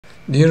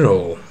Dear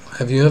all,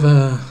 have you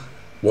ever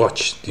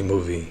watched the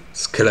movie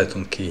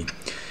Skeleton Key,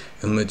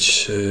 in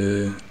which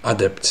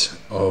adepts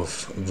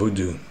of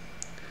voodoo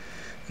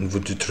and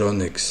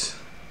voodootronics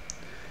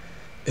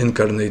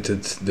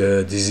incarnated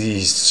their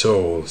diseased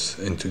souls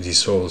into the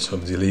souls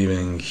of the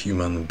living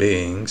human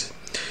beings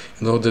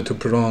in order to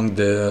prolong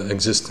their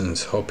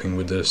existence, hopping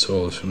with their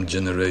souls from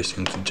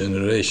generation to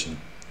generation?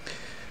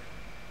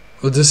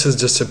 Well, this is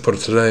just a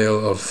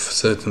portrayal of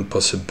certain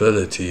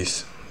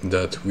possibilities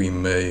that we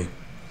may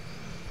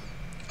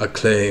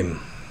acclaim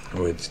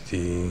with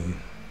the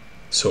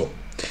soul.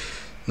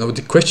 Now,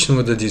 the question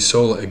whether the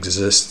soul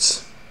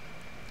exists,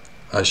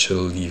 I shall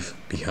leave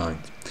behind.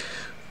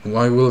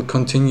 I will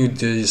continue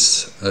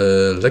this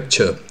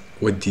lecture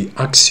with the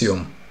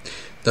axiom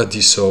that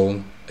the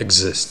soul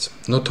exists.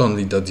 Not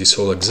only that the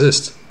soul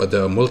exists, but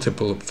there are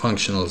multiple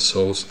functional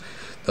souls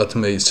that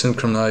may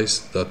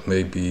synchronize, that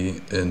may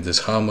be in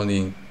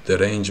disharmony,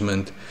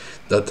 derangement,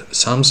 that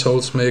some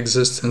souls may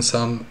exist in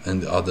some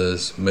and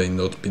others may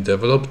not be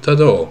developed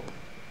at all.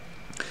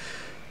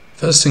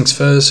 First things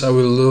first, I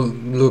will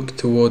look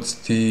towards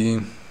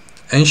the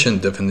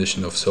ancient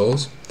definition of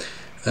souls,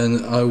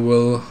 and I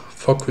will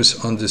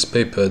focus on this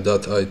paper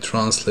that I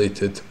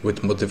translated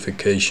with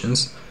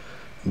modifications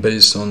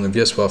based on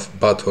Wiesław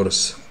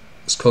Bator's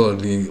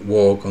scholarly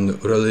work on the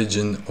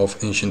religion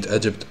of ancient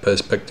Egypt,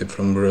 perspective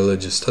from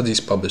religious studies,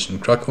 published in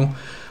Krakow.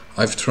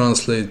 I've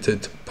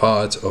translated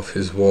parts of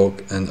his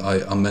work and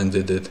I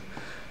amended it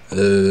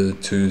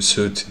to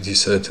suit the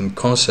certain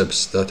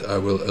concepts that I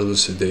will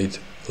elucidate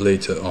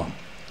later on.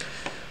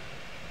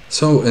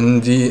 So,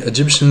 in the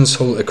Egyptian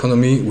soul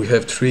economy, we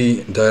have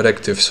three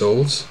directive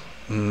souls,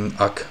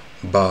 Ak,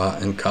 Ba,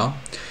 and Ka.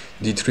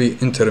 The three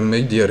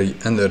intermediary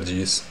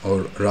energies,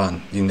 or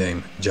Ran, the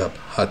name, Jab,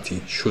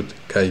 Hati, Shut,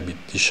 Kaibit,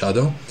 the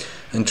shadow,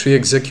 and three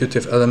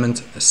executive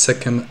elements,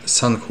 Sekem,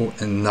 Sanhu,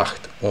 and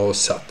Nacht, or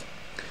Sat.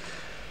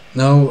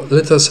 Now,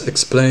 let us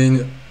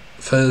explain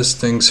first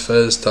things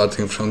first,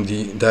 starting from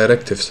the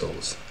directive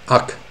souls.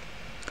 Ak,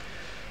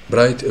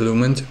 bright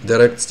illumined,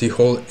 directs the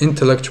whole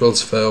intellectual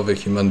sphere of a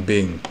human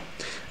being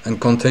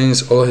and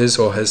contains all his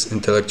or her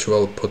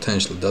intellectual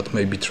potential that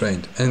may be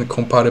trained, and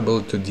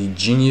comparable to the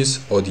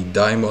genius or the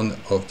daimon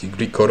of the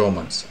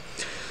Greco-Romans.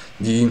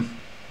 The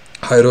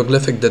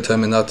hieroglyphic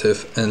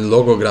determinative and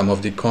logogram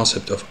of the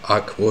concept of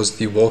Ak was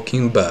the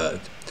walking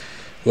bird,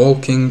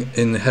 walking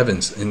in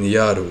heavens, in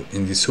Yaru,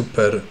 in the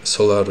super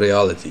solar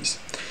realities.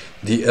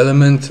 The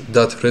element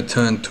that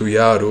returned to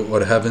Yaru,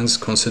 or heavens,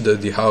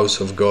 considered the house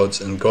of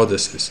gods and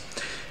goddesses.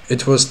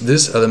 It was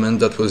this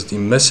element that was the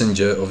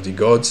messenger of the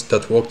gods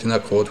that walked in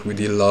accord with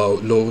the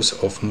laws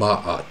of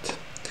Ma'at.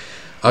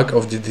 Ak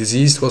of the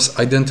deceased was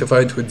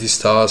identified with the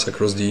stars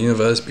across the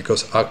universe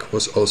because Ak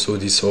was also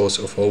the source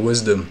of all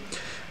wisdom.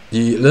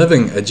 The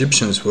living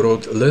Egyptians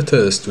wrote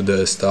letters to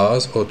their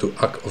stars or to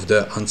Ak of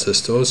their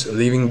ancestors,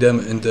 leaving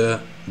them in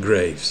their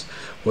graves.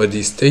 Where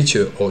the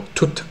statue or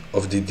Tut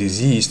of the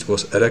deceased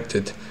was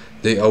erected,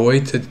 they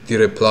awaited the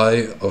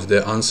reply of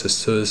their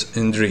ancestors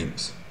in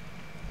dreams.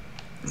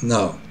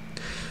 Now,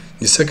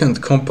 the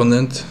second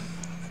component,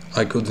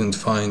 I couldn't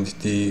find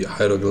the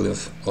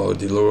hieroglyph or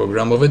the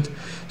logogram of it,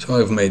 so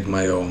I've made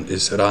my own,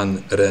 is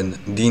Ran, Ren,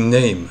 the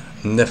name,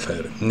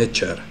 Nefer,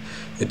 Necher.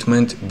 It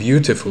meant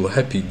beautiful,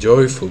 happy,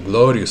 joyful,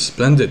 glorious,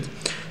 splendid.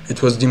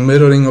 It was the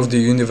mirroring of the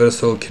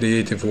universal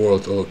creative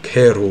world, or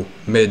Keru,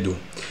 Medu.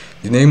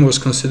 The name was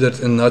considered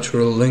a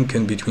natural link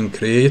in between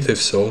creative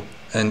soul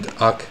and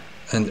Ak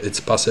and its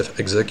passive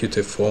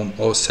executive form,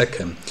 or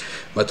Sekem,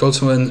 but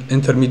also an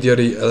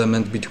intermediary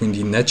element between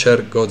the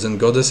nature, gods and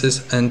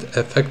goddesses, and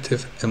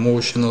affective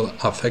emotional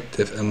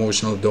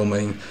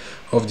domain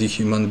of the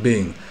human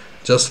being,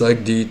 just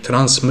like the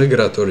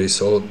transmigratory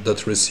soul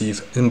that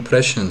receive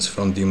impressions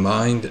from the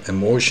mind,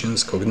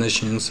 emotions,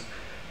 cognitions,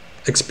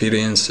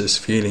 experiences,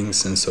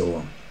 feelings, and so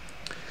on.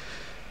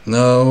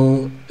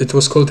 Now, it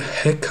was called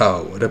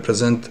Hekau,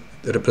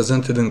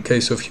 represented in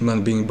case of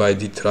human being by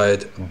the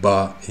triad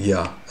Ba,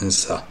 Ya, and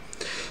Sa.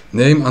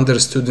 Name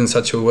understood in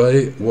such a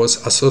way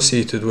was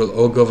associated with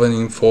all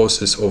governing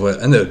forces over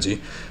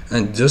energy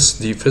and thus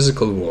the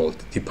physical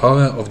world. The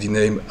power of the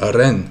name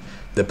Ren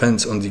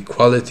depends on the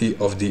quality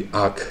of the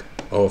Ak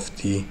of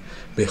the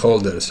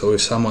beholder. So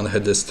if someone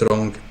had a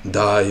strong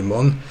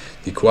daimon,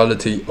 the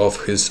quality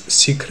of his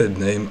secret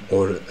name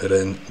or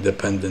Ren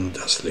depended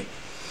thusly.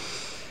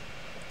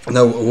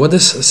 Now, what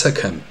is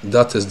Sekem?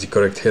 That is the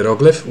correct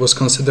hieroglyph, was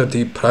considered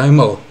the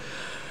primal,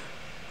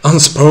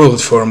 unspoiled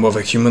form of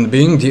a human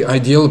being, the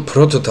ideal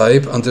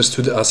prototype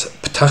understood as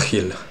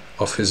Ptachil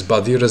of his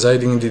body,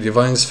 residing in the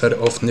divine sphere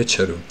of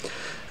Nichiru.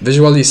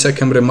 Visually,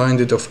 Sekem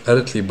reminded of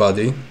earthly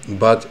body,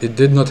 but it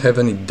did not have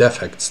any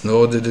defects,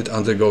 nor did it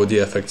undergo the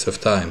effects of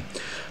time.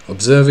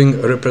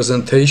 Observing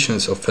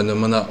representations of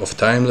phenomena of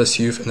timeless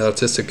youth and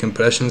artistic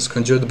impressions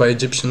conjured by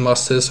Egyptian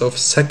masters of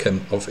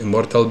Sekem, of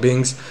immortal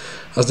beings,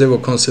 as they were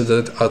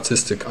considered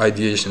artistic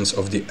ideations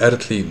of the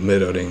earthly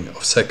mirroring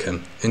of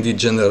Sekem in the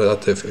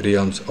generative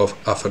realms of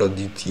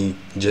Aphrodite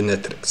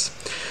genetrics.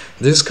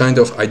 This kind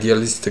of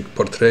idealistic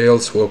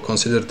portrayals were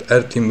considered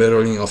earthly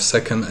mirroring of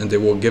Sekhem, and they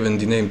were given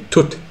the name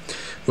Tut,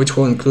 which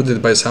were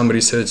included by some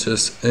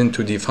researchers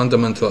into the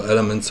fundamental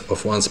elements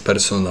of one's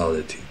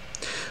personality.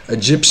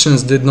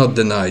 Egyptians did not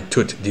deny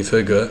Tut, the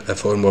figure, a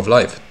form of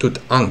life,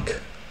 Tut-Ankh,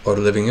 or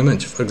living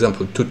image, for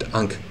example,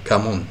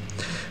 Tut-Ankh-Kamon,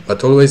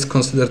 but always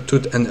considered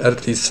Tut an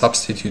earthly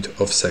substitute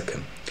of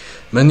Sekhem.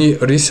 Many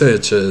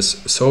researchers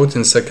sought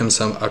in Sekhem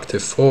some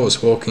active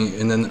force working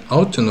in an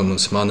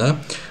autonomous manner,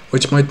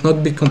 which might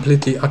not be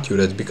completely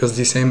accurate because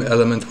the same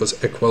element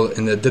was equal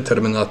in a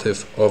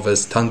determinative of a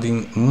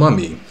standing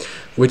mummy,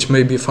 which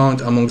may be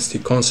found amongst the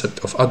concept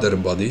of other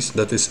bodies,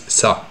 that is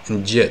Sa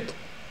and Jet.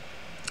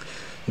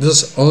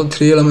 Thus, all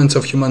three elements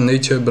of human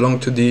nature belong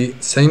to the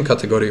same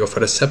category of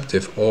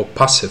receptive or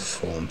passive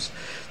forms.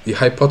 The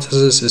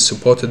hypothesis is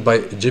supported by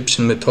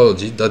Egyptian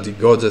mythology that the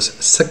goddess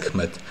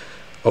Sekhmet,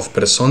 of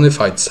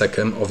personified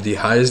Sekhem, of the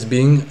highest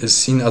being, is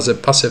seen as a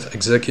passive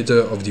executor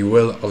of the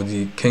will of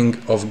the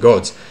king of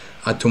gods,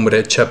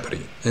 Atum-Re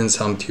Chepri, in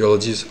some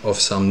theologies of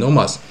some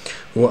nomas,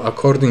 who,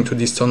 according to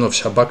the stone of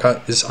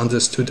Shabaka, is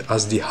understood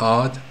as the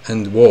heart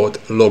and word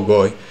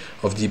logoi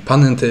of the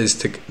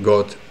panentheistic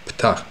god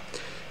Ptah,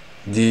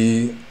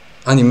 the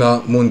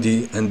anima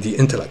mundi, and the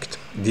intellect.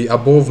 The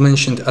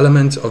above-mentioned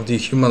elements of the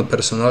human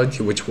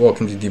personality which walk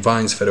in the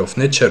divine sphere of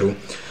Necheru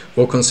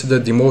were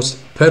considered the most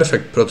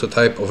perfect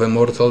prototype of a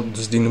mortal,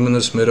 thus the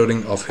numinous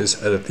mirroring of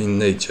his earthly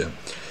nature.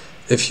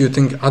 If you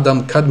think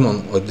Adam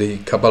Kadmon or the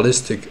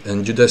Kabbalistic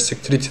and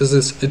Judaistic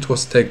treatises, it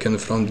was taken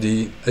from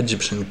the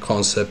Egyptian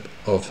concept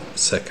of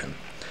Sekhem.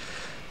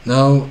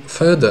 Now,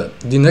 further,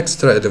 the next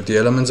thread of the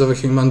elements of a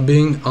human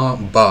being are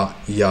Ba,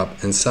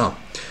 Yab, and Sa,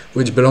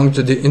 which belong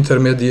to the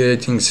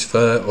intermediating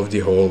sphere of the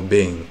whole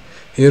being.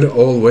 Here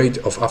all weight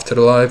of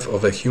afterlife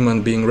of a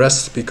human being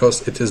rests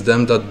because it is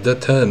them that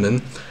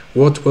determine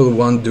what will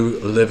one do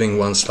living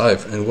one's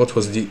life and what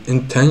was the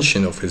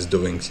intention of his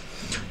doings.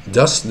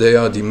 Thus they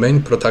are the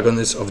main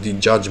protagonists of the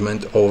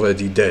judgment over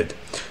the dead,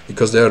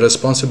 because they are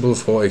responsible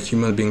for a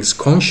human being's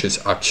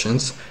conscious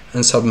actions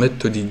and submit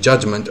to the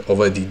judgment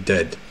over the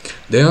dead.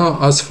 They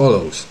are as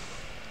follows.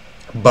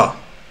 Ba.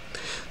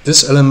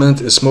 This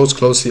element is most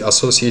closely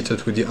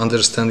associated with the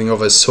understanding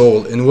of a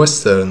soul in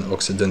Western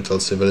Occidental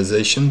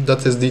civilization,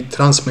 that is the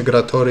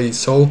transmigratory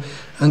soul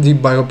and the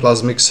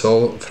bioplasmic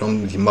soul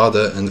from the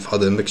mother and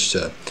father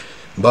mixture.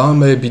 Ba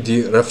may be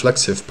the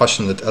reflexive,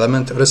 passionate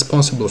element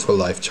responsible for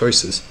life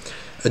choices.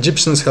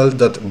 Egyptians held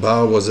that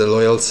Ba was a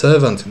loyal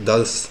servant,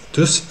 thus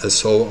a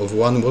soul of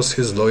one was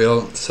his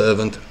loyal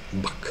servant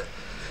Bak.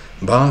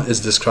 Ba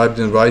is described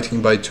in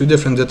writing by two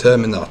different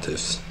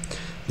determinatives.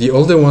 The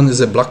older one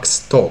is a black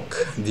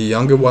stork, the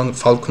younger one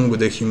falcon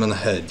with a human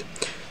head.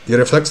 The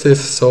reflexive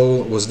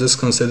soul was thus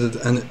considered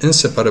an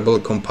inseparable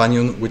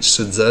companion which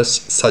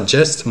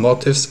suggests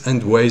motives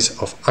and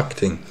ways of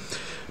acting.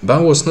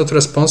 Ba was not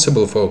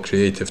responsible for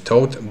creative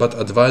thought, but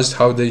advised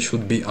how they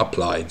should be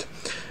applied.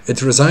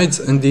 It resides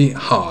in the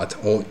heart,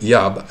 or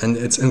Yab, and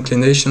its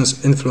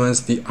inclinations influence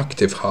the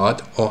active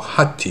heart, or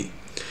Hatti.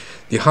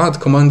 The heart,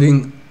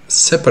 commanding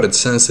separate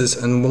senses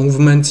and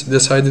movements,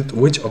 decided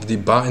which of the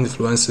Ba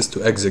influences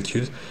to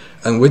execute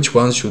and which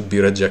ones should be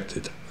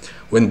rejected.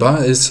 When Ba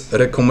is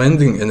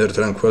recommending inner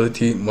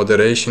tranquility,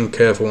 moderation,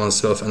 care for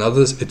oneself and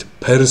others, it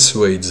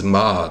persuades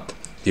Ma'at,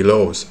 the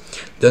laws.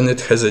 Then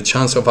it has a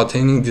chance of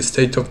attaining the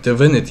state of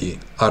divinity,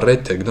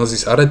 arete,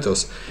 gnosis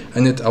aretos,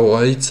 and it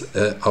awaits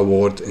an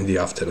award in the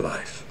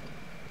afterlife.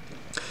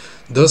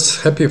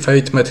 Thus happy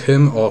fate met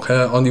him or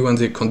her only when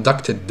they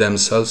conducted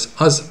themselves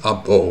as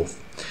above.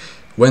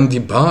 When the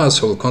Ba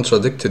soul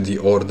contradicted the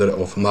order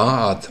of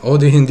Ma'at or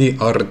the Hindi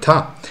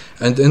Arta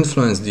and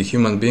influenced the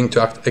human being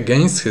to act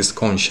against his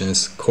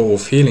conscience,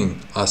 co-feeling,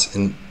 as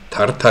in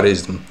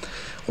Tartarism,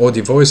 or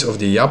the voice of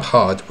the Yab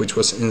heart, which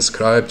was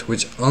inscribed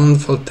with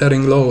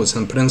unfaltering laws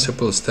and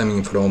principles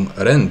stemming from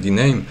Ren, the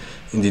name,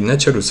 in the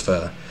natural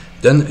sphere,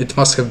 then it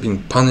must have been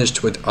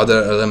punished with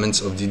other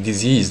elements of the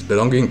disease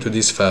belonging to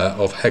the sphere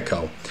of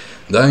Hekau,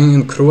 dying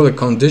in cruel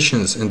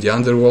conditions in the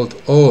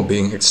underworld or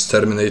being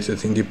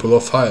exterminated in the pool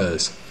of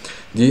fires.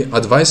 The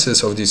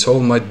advices of the soul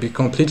might be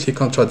completely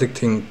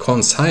contradicting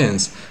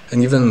conscience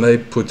and even may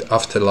put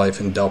afterlife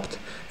in doubt.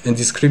 In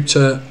the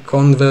scripture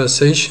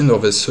conversation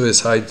of a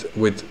suicide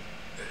with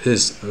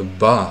his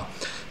Ba,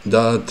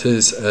 that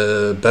is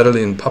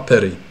Berlin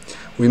Paperi,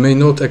 we may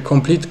note a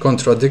complete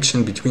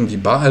contradiction between the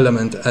Ba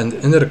element and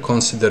inner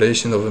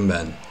consideration of a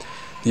man.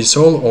 The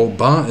soul, or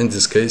Ba in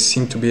this case,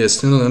 seemed to be a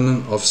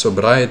synonym of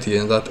sobriety,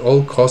 and at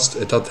all costs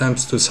it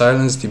attempts to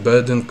silence the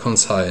burdened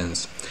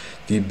conscience.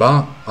 The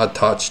Ba,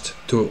 attached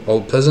to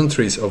all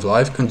pleasantries of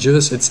life,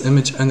 conjures its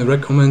image and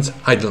recommends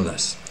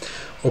idleness.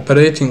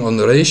 Operating on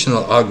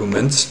rational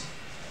arguments,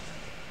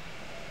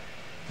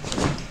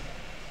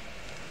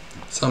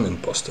 some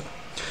impostor.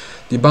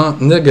 The Ba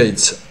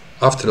negates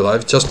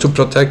afterlife just to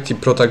protect the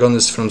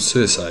protagonist from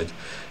suicide.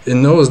 It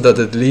knows that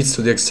it leads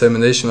to the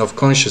extermination of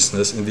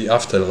consciousness in the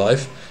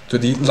afterlife. To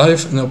the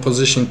life in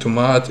opposition to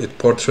Ma'at, it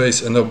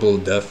portrays a noble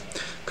death.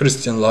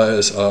 Christian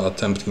liars are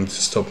attempting to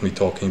stop me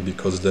talking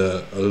because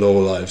they're low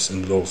lives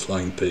and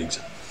low-flying pigs.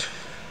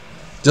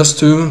 Just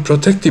to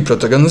protect the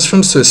protagonist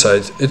from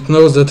suicide, it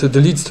knows that it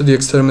leads to the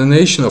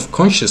extermination of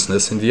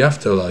consciousness in the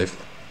afterlife.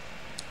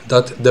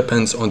 That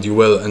depends on the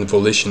will and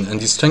volition and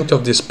the strength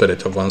of the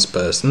spirit of one's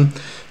person,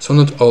 so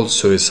not all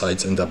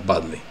suicides end up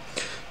badly.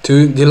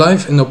 To the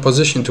life in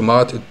opposition to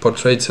Ma'at, it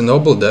portrays a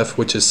noble death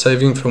which is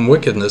saving from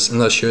wickedness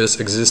and assures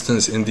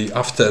existence in the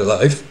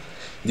afterlife.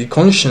 The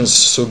conscience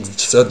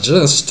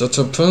suggests that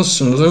a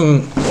person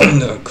living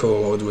in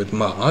accord with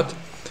Ma'at,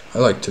 I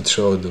like to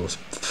throw those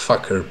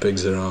fucker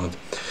pigs around,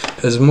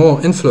 has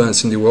more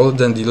influence in the world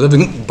than the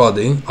living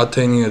body,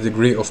 attaining a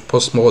degree of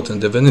post-mortem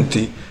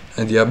divinity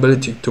and the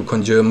ability to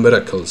conjure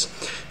miracles.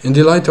 In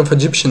the light of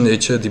Egyptian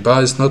nature, the Ba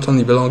is not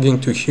only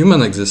belonging to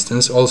human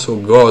existence, also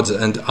gods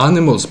and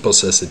animals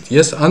possess it.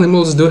 Yes,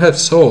 animals do have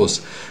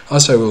souls,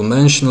 as I will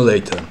mention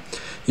later.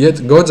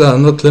 Yet gods are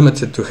not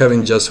limited to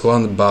having just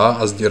one Ba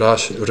as the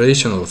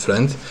rational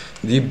friend.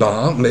 The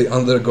Ba may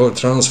undergo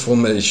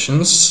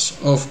transformations,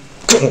 of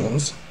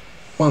course,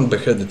 one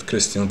beheaded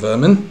Christian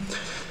vermin.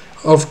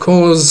 Of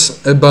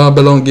course, a Ba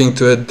belonging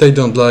to it, they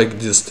don't like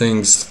these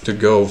things to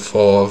go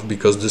forth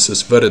because this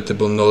is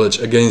veritable knowledge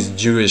against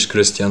Jewish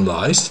Christian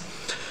lies.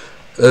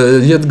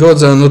 Yet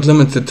gods are not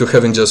limited to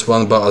having just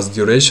one Ba as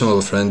the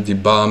rational friend. The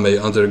Ba may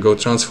undergo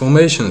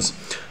transformations.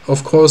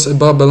 Of course, a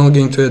Ba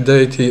belonging to a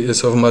deity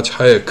is of much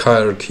higher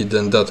hierarchy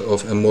than that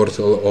of a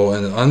mortal or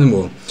an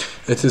animal.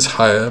 It is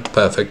higher,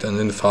 perfect and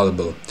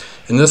infallible.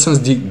 In essence,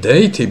 the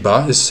deity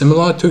Ba is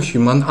similar to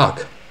human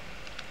Ak.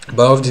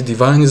 Ba of the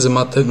divine is a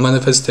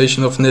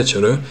manifestation of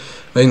nature,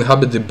 may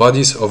inhabit the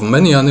bodies of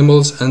many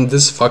animals, and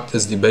this fact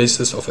is the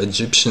basis of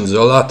Egyptian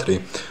zolatry,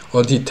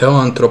 or the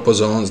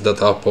theoanthropozones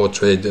that are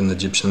portrayed in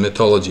Egyptian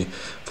mythology.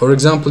 For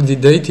example, the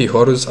deity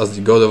Horus as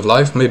the god of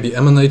life may be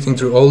emanating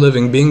through all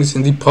living beings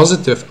in the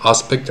positive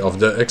aspect of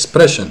their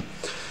expression.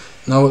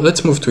 Now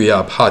let's move to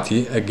Yab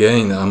Hati.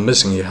 Again, I'm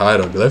missing a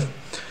hieroglyph.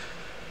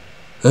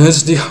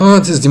 As the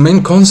heart is the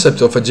main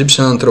concept of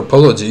Egyptian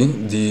anthropology,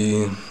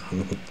 the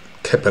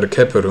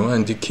Keperu,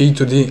 and the key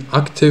to the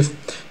active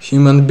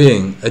human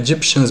being.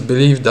 Egyptians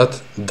believe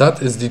that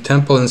that is the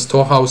temple and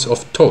storehouse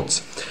of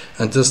thoughts,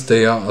 and thus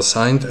they are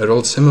assigned a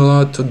role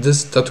similar to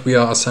this that we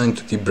are assigned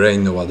to the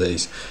brain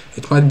nowadays.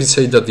 It might be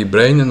said that the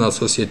brain and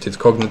associated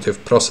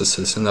cognitive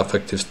processes and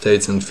affective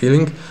states and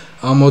feeling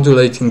are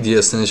modulating the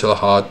essential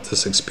heart,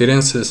 thus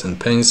experiences and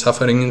pain,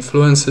 suffering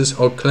influences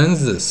or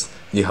cleanses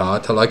the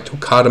heart alike to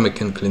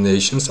karmic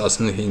inclinations, as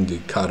in Hindi,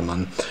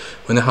 karman.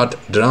 When a heart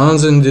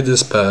drowns in the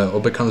despair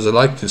or becomes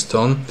alike to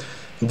stone,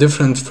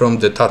 different from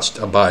detached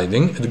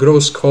abiding, it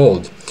grows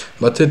cold,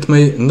 but it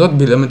may not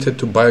be limited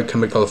to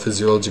biochemical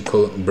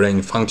physiological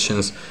brain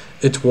functions.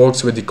 It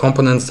works with the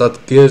components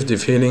that give the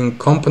feeling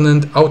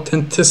component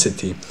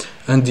authenticity,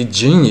 and the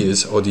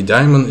genius or the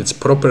diamond its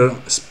proper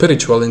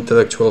spiritual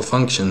intellectual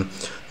function.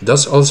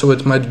 Thus also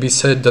it might be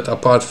said that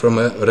apart from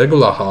a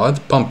regular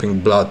heart pumping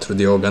blood through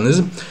the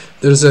organism,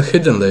 there is a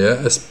hidden layer,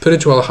 a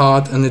spiritual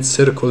heart and its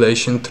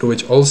circulation through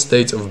which all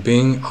states of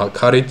being are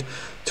carried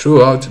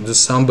throughout.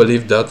 Some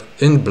believe that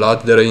in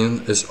blood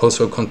therein is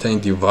also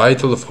contained the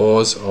vital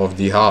force of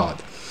the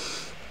heart.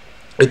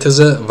 It is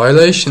a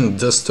violation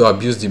thus to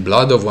abuse the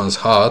blood of one's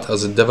heart,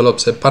 as it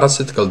develops a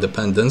parasitical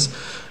dependence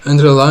and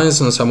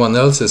reliance on someone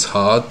else's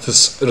heart,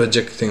 thus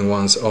rejecting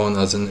one's own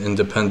as an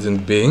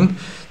independent being.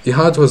 The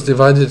heart was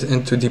divided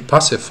into the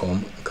passive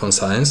form,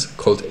 conscience,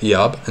 called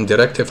Yab, and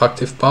the active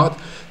active part,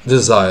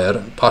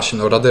 desire,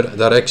 passion, or rather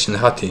direction,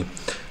 Hati.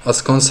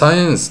 As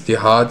conscience, the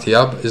heart,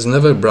 Yab, is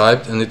never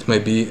bribed, and it may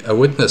be a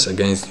witness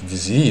against the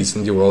disease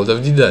in the world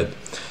of the dead.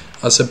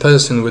 As a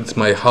person with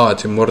my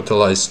heart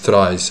immortalized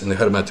thrice in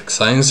hermetic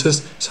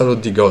sciences,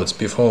 salute the gods,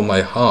 before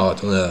my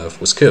heart on earth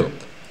was killed.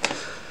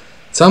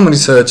 Some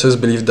researchers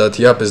believe that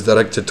Yab is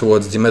directed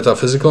towards the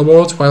metaphysical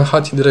world, while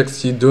Hati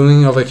directs the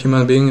doing of a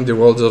human being in the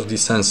world of the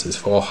senses,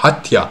 for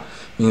Hatya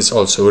means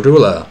also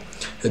ruler.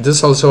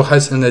 This also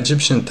has in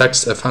Egyptian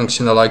text a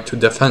function alike to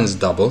defense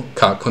double,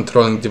 Ka,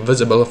 controlling the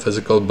visible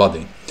physical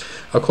body.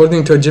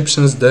 According to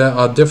Egyptians, they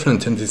are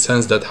different in the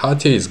sense that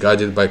Hati is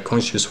guided by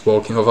conscious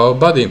working of our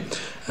body,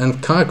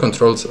 and Ka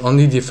controls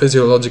only the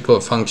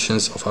physiological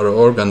functions of our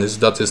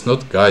organism that is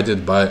not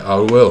guided by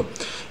our will.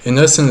 In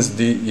essence,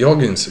 the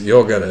yogins,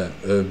 yogara,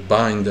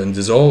 bind and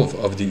dissolve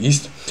of the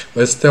East,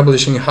 were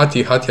establishing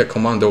Hatya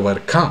command over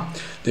Ka.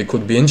 They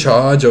could be in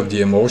charge of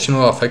the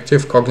emotional,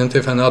 affective,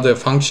 cognitive and other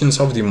functions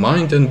of the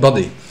mind and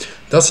body,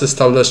 thus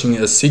establishing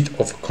a seat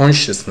of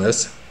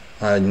consciousness,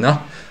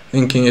 Aina,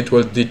 linking it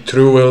with the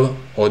true will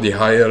or the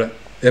higher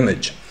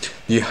image.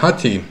 The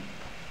Hati,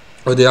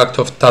 or the act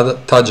of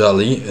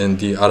Tajalli in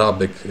the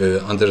Arabic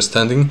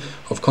understanding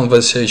of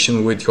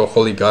conversation with your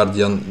holy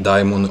guardian,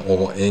 daimon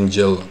or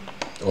angel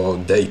or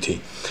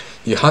deity.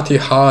 The Hati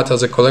heart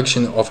as a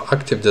collection of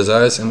active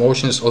desires,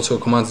 emotions also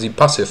commands the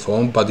passive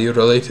form, body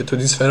related to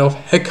the sphere of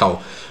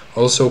Hekau,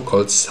 also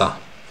called Sa.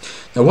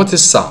 Now, what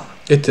is Sa?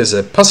 It is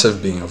a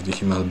passive being of the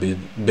human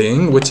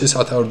being, which is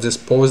at our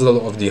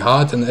disposal of the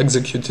heart and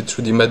executed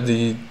through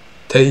the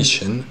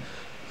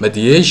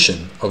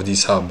mediation of the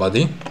Sa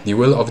body, the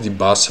will of the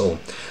Ba soul.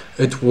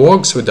 It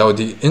works without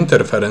the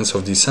interference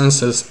of the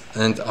senses,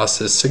 and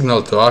as a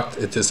signal to act,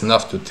 it is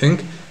enough to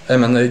think,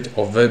 emanate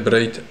or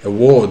vibrate a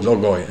word,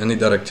 logoi, any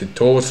directed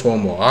thought,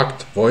 form or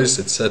act, voice,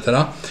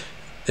 etc.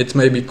 It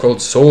may be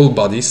called soul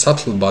body,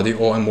 subtle body,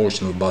 or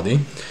emotional body,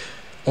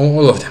 or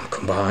all of them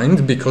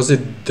combined, because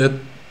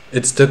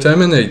its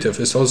determinative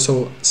is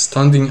also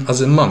standing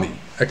as a mummy,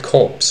 a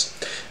corpse.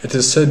 It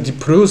is said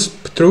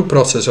the true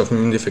process of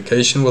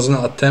mummification was an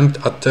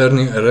attempt at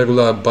turning a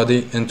regular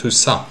body into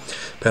Sa,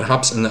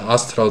 perhaps an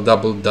astral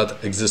double that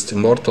exists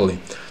immortally.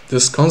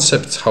 These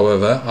concepts,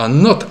 however, are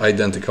not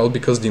identical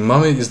because the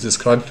mummy is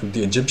described with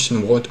the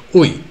Egyptian word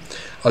Ui,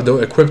 although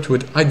equipped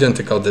with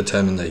identical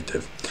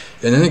determinative.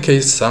 In any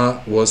case,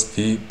 Sa was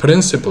the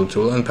principal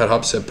tool and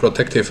perhaps a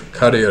protective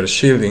carrier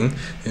shielding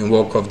in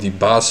work of the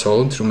Ba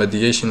soul through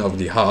mediation of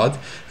the heart,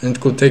 and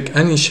could take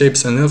any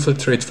shapes and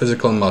infiltrate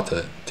physical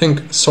matter.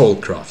 Think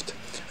soulcraft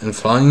and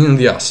flying in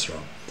the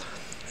astral.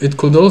 It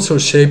could also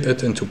shape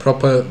it into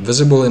proper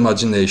visible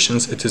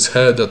imaginations. It is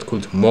her that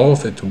could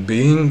morph its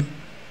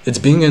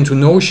being into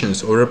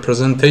notions or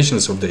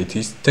representations of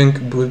deities.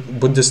 Think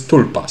Buddhist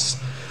tulpas.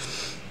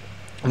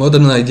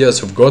 Modern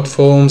ideas of god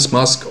forms,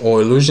 masks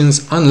or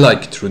illusions,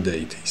 unlike true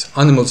deities,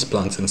 animals,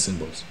 plants and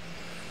symbols.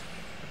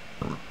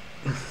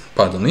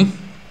 Pardon me.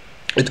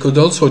 It could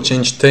also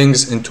change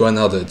things into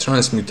another,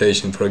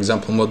 transmutation, for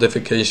example,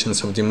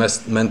 modifications of the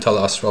mental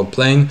astral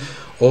plane,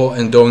 or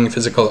endowing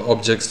physical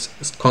objects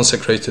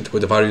consecrated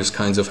with various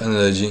kinds of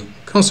energy,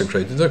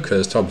 consecrated or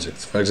cursed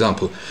objects, for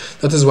example.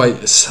 That is why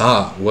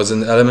Sa was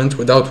an element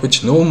without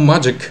which no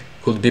magic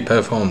could be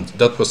performed.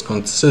 That was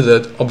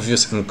considered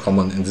obvious and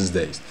common in these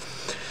days.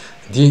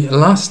 The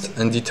last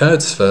and the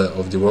third sphere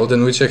of the world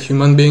in which a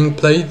human being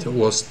played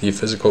was the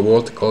physical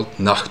world called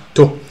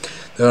Nahtu.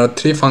 There are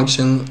three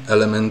function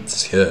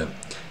elements here.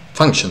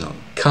 Functional,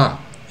 Ka,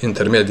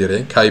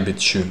 intermediary,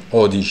 Kaibit Shu,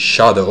 or the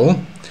shadow,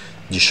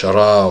 the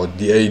Sharao,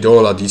 the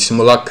Eidola, the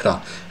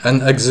simulacra,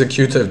 and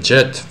executive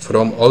jet.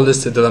 From all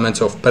listed elements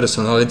of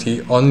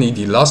personality, only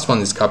the last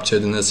one is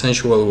captured in a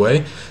sensual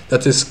way.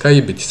 That is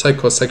Kaibit,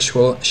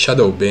 psychosexual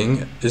shadow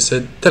being, is a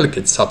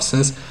delicate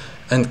substance,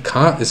 and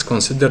Ka is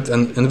considered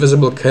an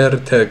invisible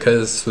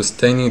caretaker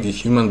sustaining the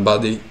human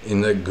body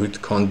in a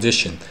good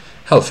condition,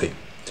 healthy.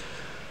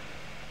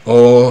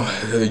 Or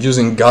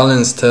using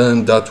Galen's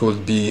term, that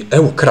would be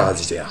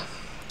eukrasia,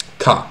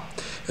 Ka.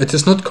 It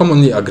is not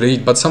commonly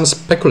agreed, but some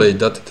speculate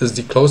that it is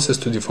the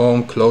closest to the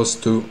form close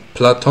to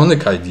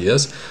Platonic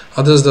ideas,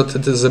 others that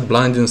it is a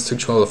blind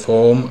instinctual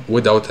form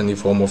without any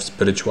form of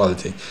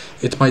spirituality.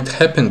 It might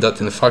happen that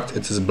in fact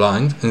it is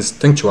blind,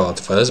 instinctual at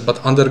first,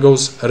 but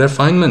undergoes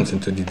refinement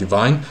into the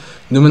divine,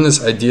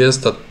 numinous ideas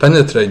that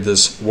penetrate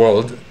this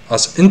world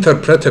as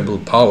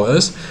interpretable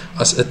powers,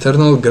 as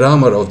eternal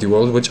grammar of the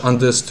world which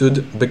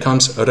understood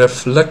becomes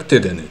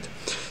reflected in it.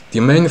 The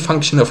main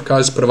function of Ka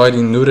is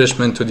providing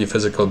nourishment to the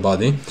physical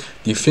body.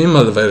 The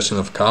female version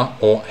of Ka,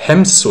 or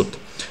Hemsut,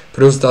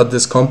 proves that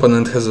this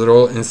component has a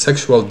role in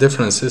sexual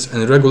differences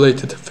and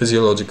regulated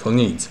physiological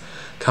needs.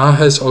 Ka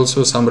has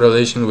also some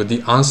relation with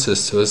the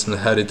ancestors and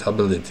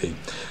heritability.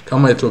 Ka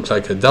might look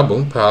like a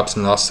double, perhaps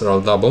an astral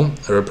double,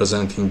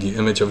 representing the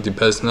image of the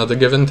person at a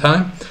given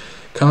time.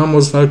 Ka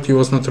most likely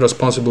was not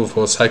responsible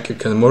for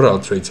psychic and moral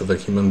traits of a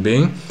human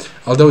being,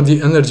 although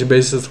the energy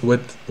basis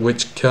with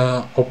which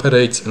Ka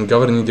operates in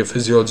governing the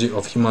physiology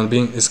of human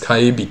being is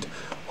Kaibit,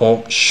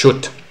 or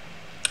Shut.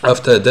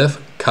 After death,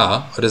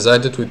 Ka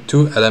resided with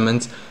two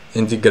elements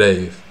in the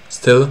grave,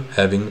 still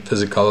having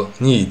physical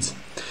needs.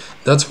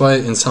 That's why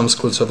in some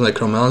schools of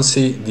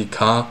necromancy, the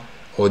Ka,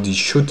 or the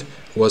Shut,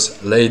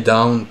 was laid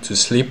down to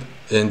sleep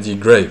in the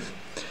grave.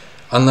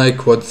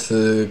 Unlike what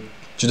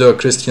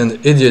Judeo-Christian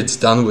idiots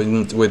done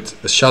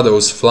with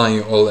shadows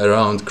flying all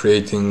around,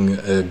 creating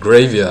a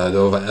graveyard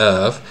over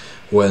earth,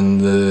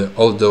 when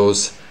all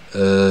those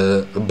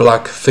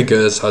black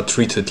figures are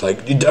treated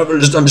like the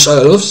devils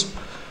themselves.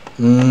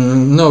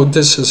 No,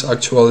 this is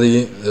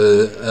actually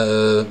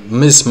a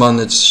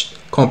mismanaged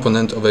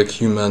component of a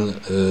human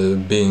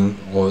being,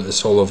 or the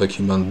soul of a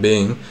human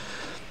being,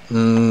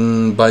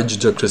 by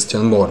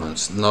Judeo-Christian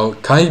morons. Now,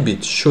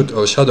 Kaibit, Shut,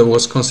 or shadow,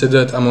 was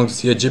considered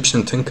amongst the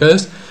Egyptian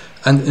thinkers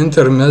an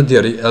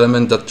intermediary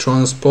element that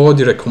transported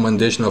the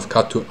recommendation of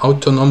Ka to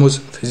autonomous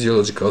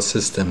physiological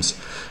systems.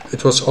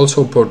 It was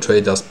also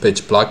portrayed as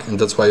pitch black, and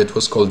that's why it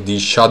was called the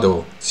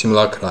shadow,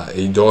 simulacra,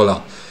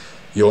 eidola,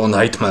 your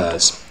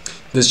nightmares.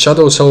 This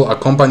shadow soul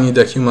accompanied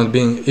the human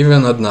being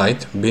even at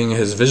night, being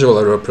his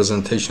visual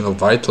representation of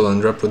vital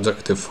and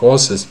reproductive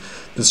forces.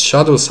 This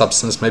shadow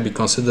substance may be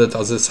considered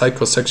as a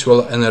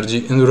psychosexual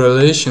energy in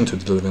relation to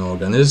the living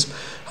organism,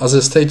 as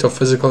a state of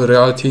physical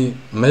reality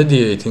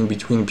mediating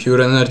between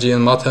pure energy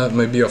and matter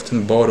may be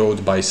often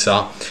borrowed by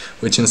Sa,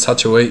 which in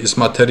such a way is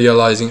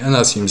materializing and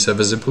assumes a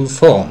visible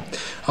form.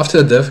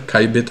 After death,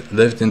 Kaibit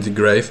lived in the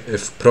grave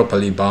if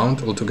properly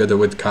bound, altogether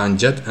with Ka and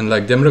Jet, and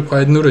like them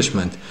required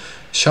nourishment.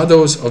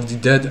 Shadows of the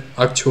dead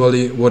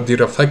actually were the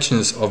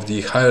reflections of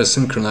the higher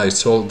synchronized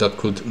soul that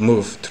could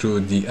move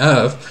through the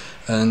earth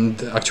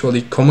and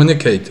actually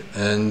communicate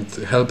and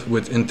help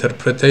with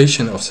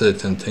interpretation of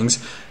certain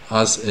things,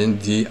 as in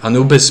the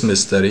Anubis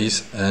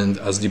mysteries and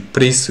as the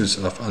priestess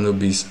of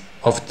Anubis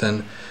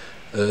often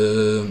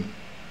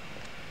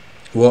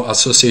were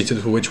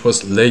associated, which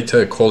was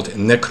later called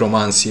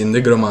necromancy and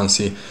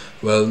nigromancy.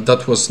 Well,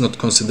 that was not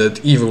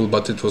considered evil,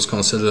 but it was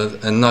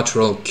considered a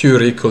natural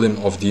curriculum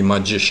of the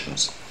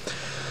magicians.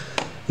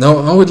 Now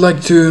I would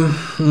like to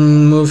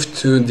move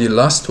to the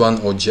last one,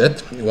 or Jet,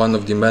 one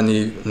of the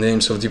many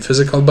names of the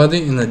physical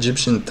body. In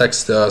Egyptian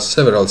text there are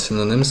several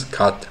synonyms,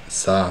 Kat,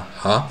 Sa,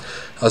 Ha,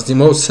 as the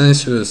most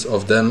sensuous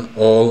of them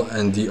all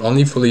and the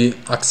only fully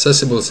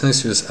accessible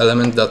sensuous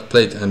element that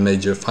played a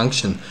major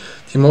function.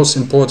 The most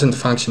important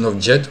function of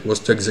Jet was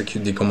to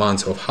execute the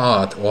commands of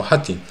Haat or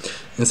Hati.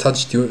 In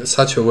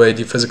such a way,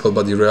 the physical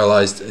body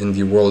realized in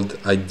the world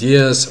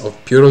ideas of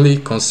purely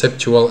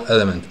conceptual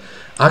element.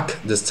 Ak,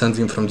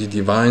 descending from the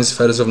divine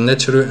spheres of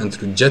nature, and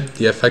through Jet,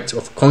 the effects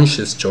of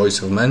conscious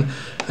choice of man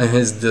and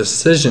his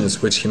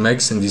decisions which he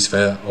makes in the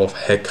sphere of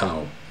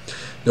Hekau.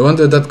 No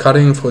wonder that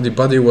caring for the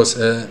body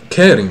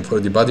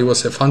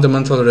was a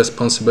fundamental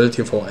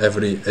responsibility for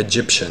every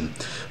Egyptian.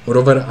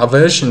 Moreover,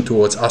 aversion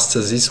towards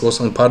ascesis was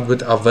on par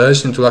with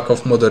aversion to lack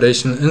of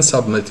moderation in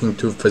submitting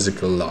to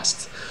physical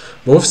lusts.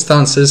 Both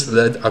stances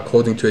led,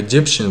 according to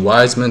Egyptian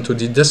wise men, to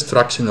the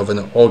destruction of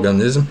an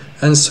organism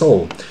and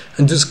soul,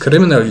 and thus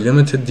criminally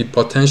limited the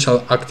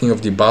potential acting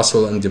of the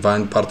basal and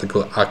divine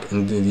particle Ak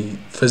in the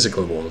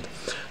physical world.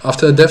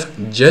 After death,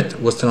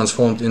 Jet was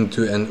transformed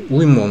into an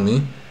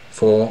Uimomi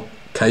for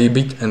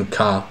Kaibit and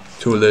Ka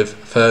to live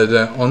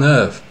further on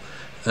earth,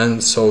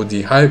 and so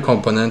the higher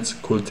components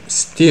could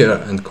steer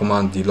and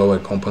command the lower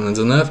components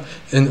on earth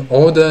in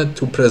order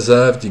to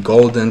preserve the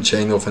golden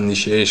chain of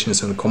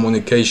initiations and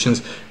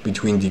communications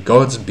between the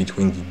gods,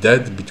 between the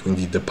dead, between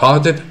the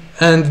departed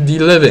and the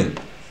living.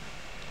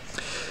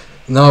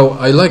 Now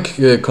I like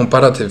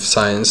comparative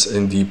science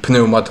in the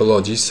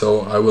pneumatology,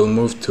 so I will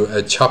move to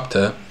a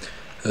chapter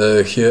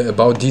here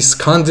about the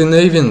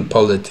Scandinavian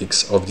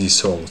politics of the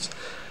souls.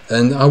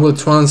 And I will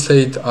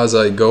translate as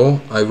I go.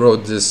 I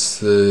wrote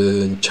this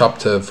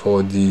chapter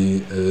for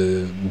the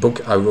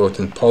book I wrote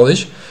in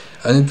Polish,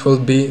 and it will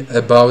be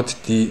about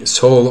the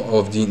soul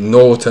of the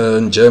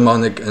Northern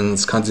Germanic and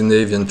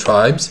Scandinavian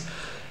tribes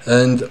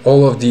and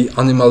all of the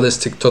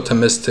animalistic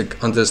totemistic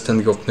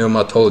understanding of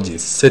pneumatology,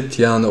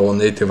 Scythian or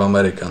Native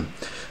American.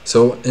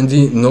 So in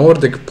the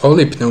Nordic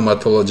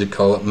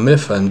polypneumatological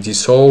mython, the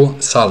soul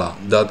Sala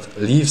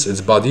that leaves its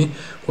body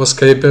was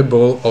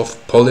capable of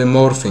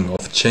polymorphing,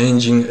 of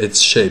changing its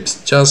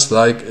shapes, just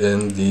like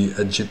in the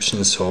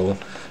Egyptian soul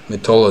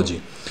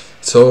mythology.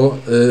 So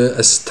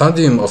a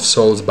studium of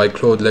souls by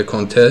Claude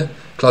Leconte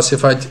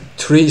classified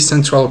three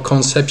central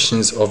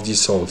conceptions of the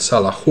soul,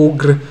 Sala,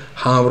 Hugr,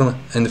 Hamr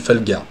and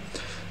Felgia.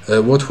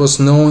 What was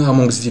known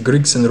amongst the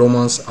Greeks and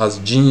Romans as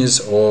genius,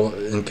 or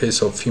in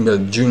case of female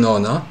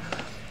Juno,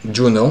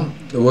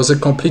 was a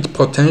complete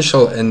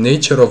potential and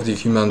nature of the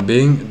human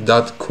being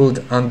that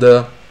could,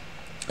 under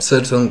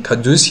certain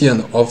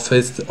caducean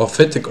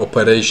ophitic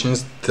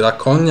operations,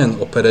 draconian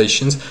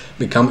operations,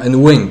 become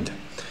unwinged.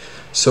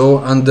 So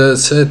under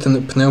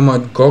certain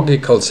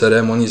pneumagogical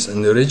ceremonies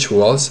and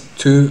rituals,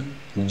 to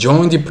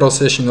join the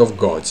procession of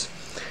gods.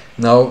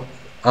 Now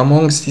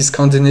amongst the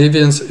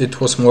Scandinavians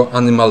it was more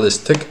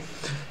animalistic.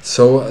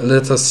 So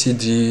let us see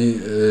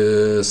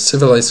the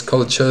civilized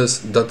cultures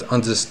that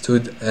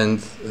understood and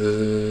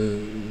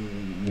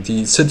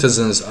the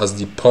citizens as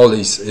the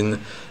polis in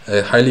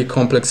a highly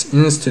complex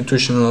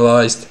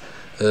institutionalized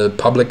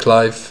public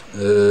life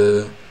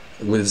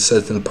with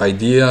certain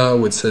paideia,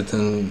 with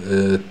certain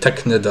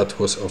techne that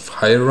was of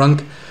higher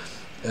rank,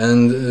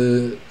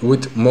 and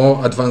with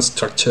more advanced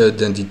structure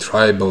than the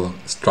tribal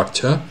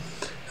structure.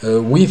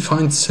 We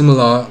find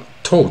similar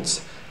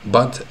thoughts,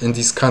 but in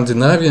the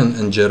Scandinavian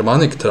and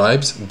Germanic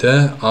tribes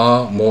they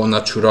are more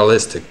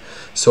naturalistic.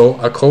 So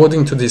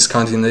according to the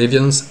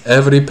Scandinavians,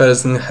 every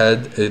person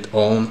had its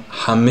own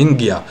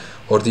hamingia,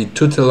 or the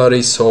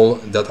tutelary soul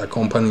that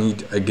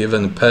accompanied a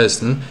given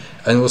person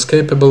and was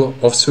capable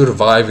of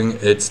surviving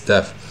its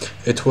death.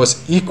 It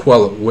was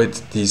equal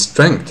with the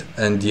strength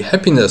and the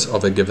happiness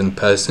of a given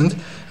person,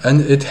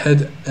 and it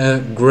had a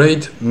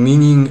great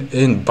meaning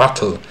in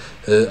battle.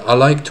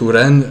 Alike to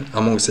Ren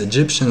amongst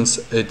Egyptians,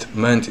 it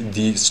meant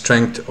the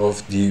strength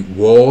of the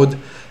word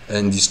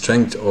and the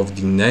strength of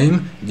the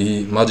name,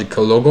 the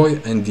magical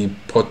logoi, and the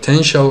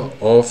potential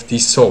of the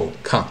soul,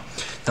 Ka.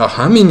 Now,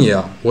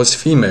 Haminia was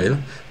female,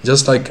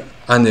 just like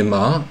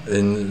Anima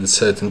in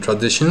certain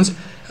traditions,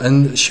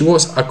 and she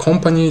was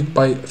accompanied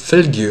by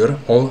Fylgjur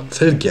or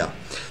Fylgja.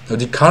 Now,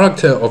 the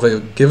character of a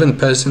given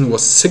person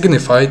was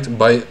signified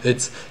by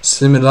its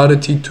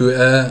similarity to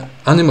an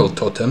animal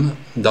totem,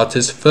 that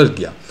is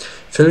Fylgja.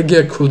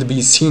 Fylgja could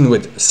be seen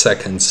with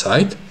second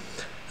sight,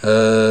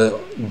 it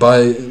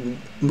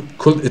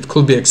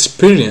could be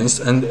experienced,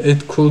 and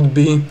it could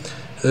be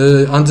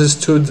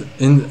understood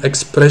in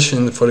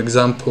expression, for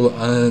example,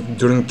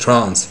 during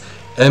trance,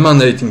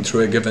 emanating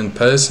through a given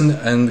person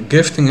and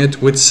gifting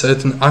it with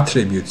certain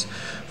attributes.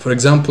 For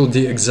example,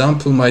 the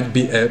example might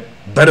be a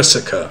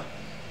berserker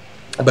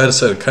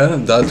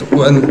that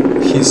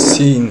when he's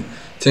seeing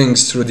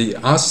things through the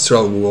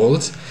astral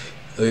world,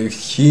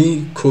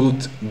 he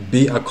could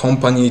be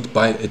accompanied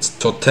by its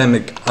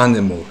totemic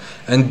animal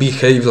and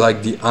behave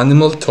like the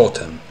animal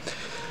totem.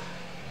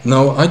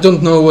 Now, I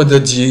don't know whether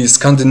the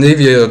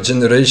Scandinavian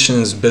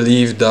generations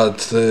believed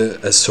that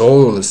a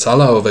soul,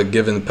 Sala, of a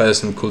given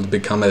person could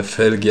become a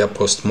Fylgja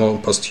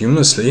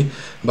posthumously,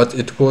 but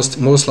it was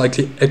most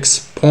likely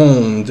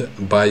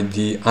expounded by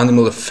the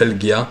animal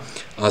Fylgja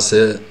as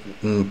a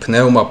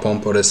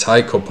pneumapomp or a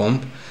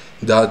psychopomp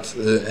that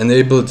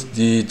enabled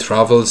the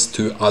travels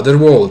to other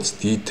worlds.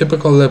 The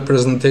typical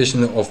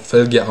representation of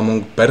Fylgja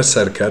among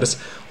berserkers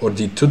or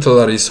the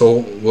tutelary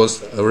soul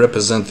was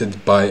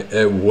represented by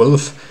a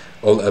wolf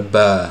or a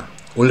bear,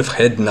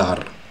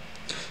 Ulfhednar,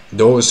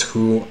 those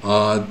who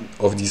are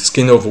of the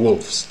skin of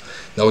wolves.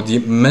 Now, the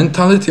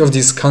mentality of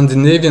the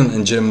Scandinavian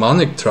and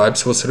Germanic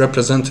tribes was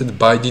represented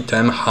by the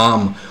term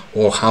Ham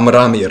or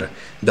Hamramir,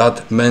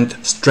 that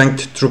meant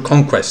strength through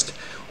conquest.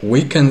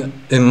 We can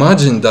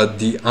imagine that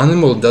the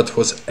animal that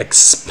was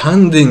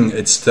expanding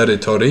its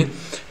territory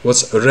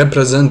was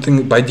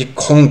represented by the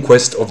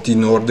conquest of the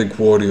Nordic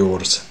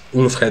warriors,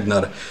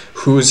 Ulfhednar,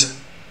 whose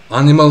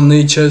animal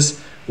natures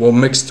were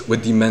mixed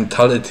with the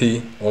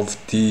mentality of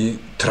the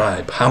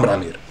tribe,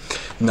 Hamramir.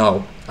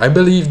 Now, I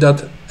believe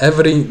that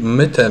every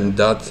mythm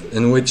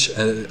in which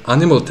an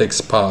animal takes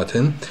part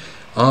in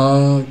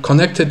are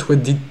connected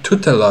with the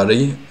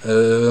tutelary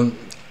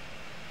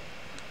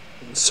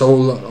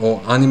soul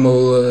or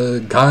animal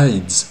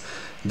guides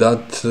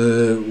that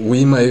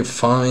we may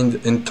find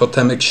in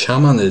totemic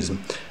shamanism,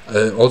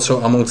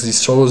 also amongst the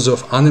souls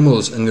of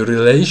animals and the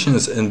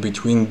relations in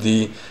between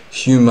the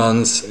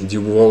humans, the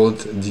world,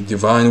 the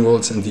divine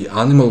worlds and the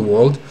animal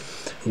world,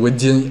 with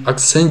the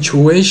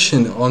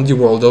accentuation on the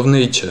world of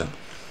nature.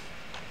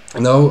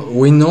 Now,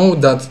 we know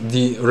that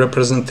the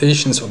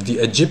representations of the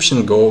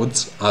Egyptian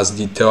gods as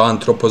the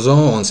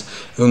theanthropozoons,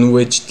 in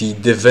which the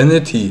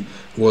divinity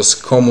was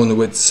common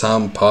with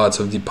some parts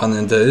of the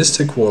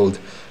panentheistic world,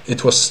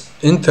 it was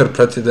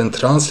interpreted and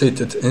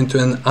translated into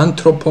an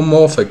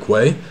anthropomorphic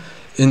way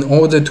in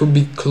order to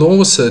be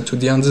closer to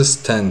the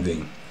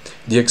understanding,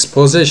 the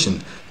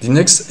exposition. The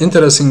next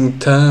interesting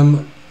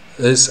term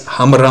is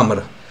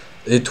Hamramr.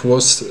 It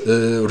was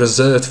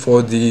reserved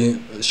for the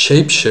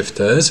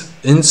shapeshifters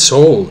in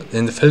soul,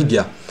 in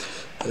Fylgja.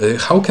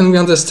 How can we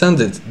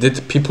understand it?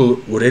 Did people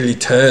really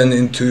turn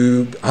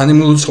into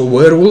animals or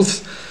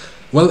werewolves?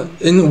 Well,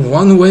 in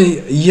one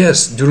way,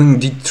 yes. During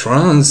the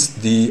trance,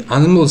 the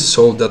animal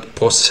soul that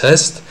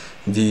possessed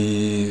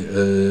the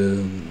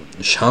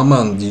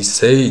shaman, the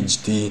sage,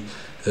 the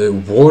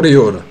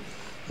warrior,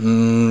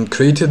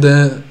 created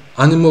an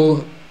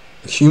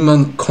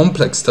animal-human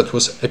complex that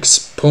was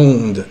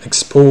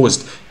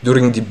exposed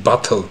during the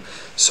battle.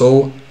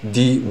 So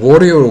the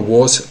warrior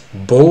was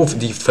both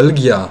the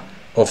Fylgja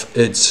of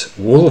its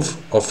wolf,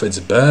 of its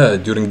bear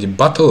during the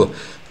battle,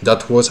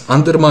 that was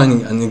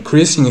undermining and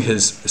increasing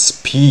his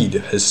speed,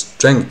 his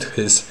strength,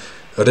 his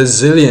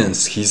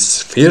resilience,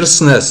 his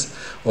fierceness,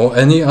 or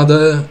any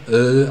other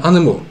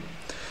animal.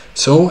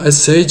 So a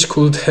sage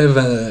could have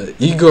an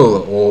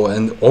eagle or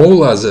an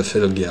owl as a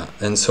Fylgja,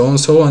 and so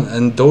on,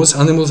 and those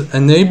animals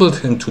enabled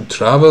him to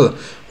travel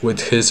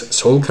with his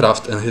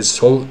soulcraft and his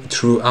soul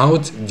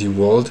throughout the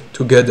world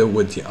together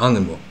with the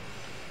animal.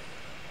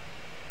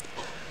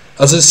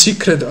 As a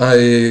secret,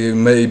 I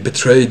may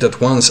betray that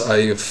once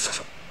I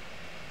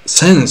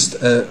sensed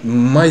a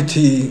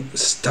mighty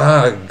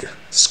stag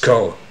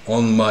skull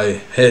on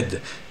my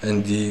head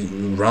and the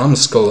ram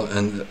skull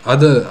and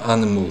other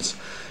animals,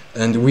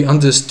 and we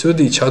understood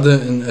each other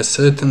in a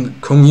certain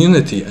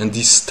community, and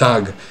the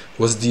stag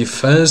was the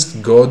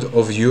first god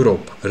of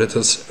Europe. Let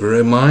us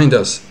remind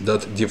us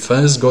that the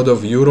first god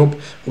of Europe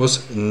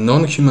was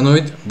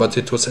non-humanoid, but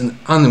it was an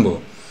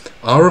animal.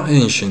 Our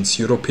ancients,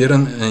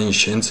 European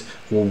ancients,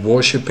 were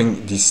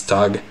worshipping the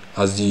stag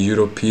as the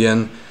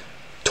European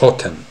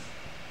totem.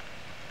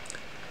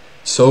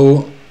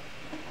 So,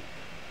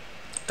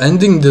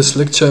 ending this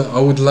lecture, I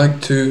would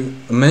like to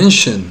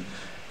mention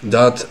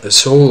that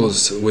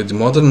souls with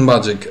modern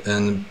magic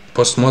and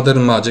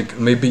postmodern magic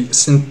may be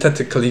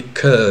synthetically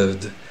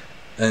curved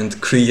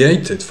and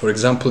created. For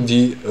example,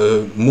 the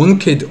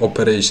Moonkid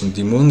operation,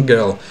 the Moon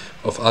Girl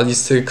of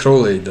Aleister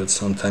Crowley, that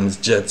sometimes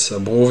jets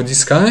above the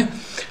sky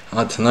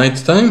at night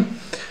time,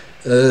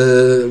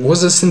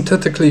 was a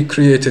synthetically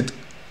created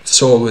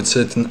soul with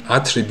certain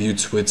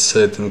attributes, with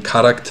certain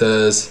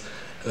characters.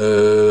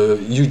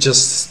 You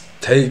just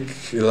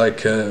take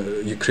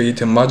you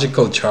create a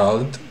magical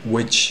child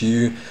which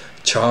you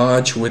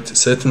charge with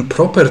certain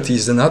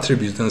properties and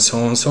attributes, and so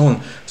on and so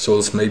on.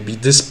 Souls may be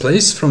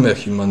displaced from a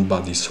human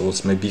body,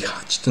 souls may be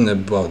hatched in a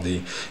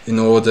body in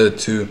order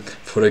to,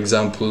 for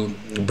example,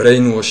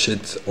 brainwash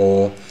it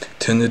or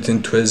turn it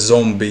into a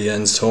zombie,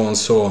 and so on and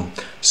so on.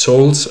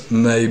 Souls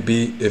may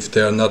be, if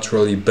they are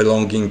naturally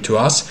belonging to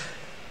us,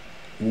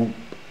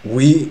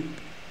 we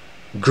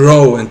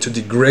grow into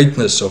the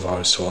greatness of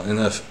our soul, and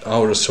if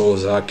our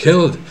souls are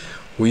killed,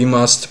 we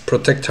must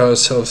protect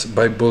ourselves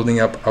by building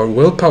up our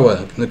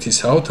willpower,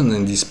 Gnetisauten,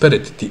 and the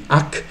spirit, the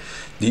Ak,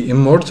 the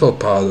immortal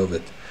part of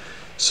it.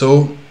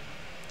 So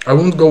I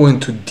won't go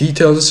into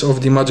details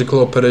of the magical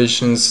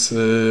operations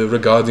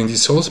regarding the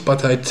souls,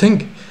 but I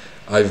think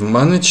I've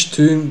managed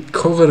to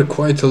cover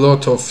quite a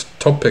lot of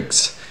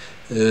topics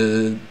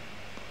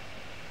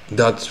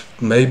that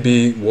may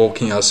be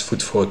walking as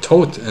food for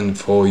thought and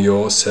for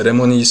your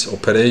ceremonies,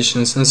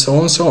 operations, and so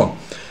on and so on.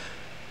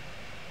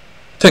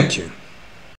 Thank you.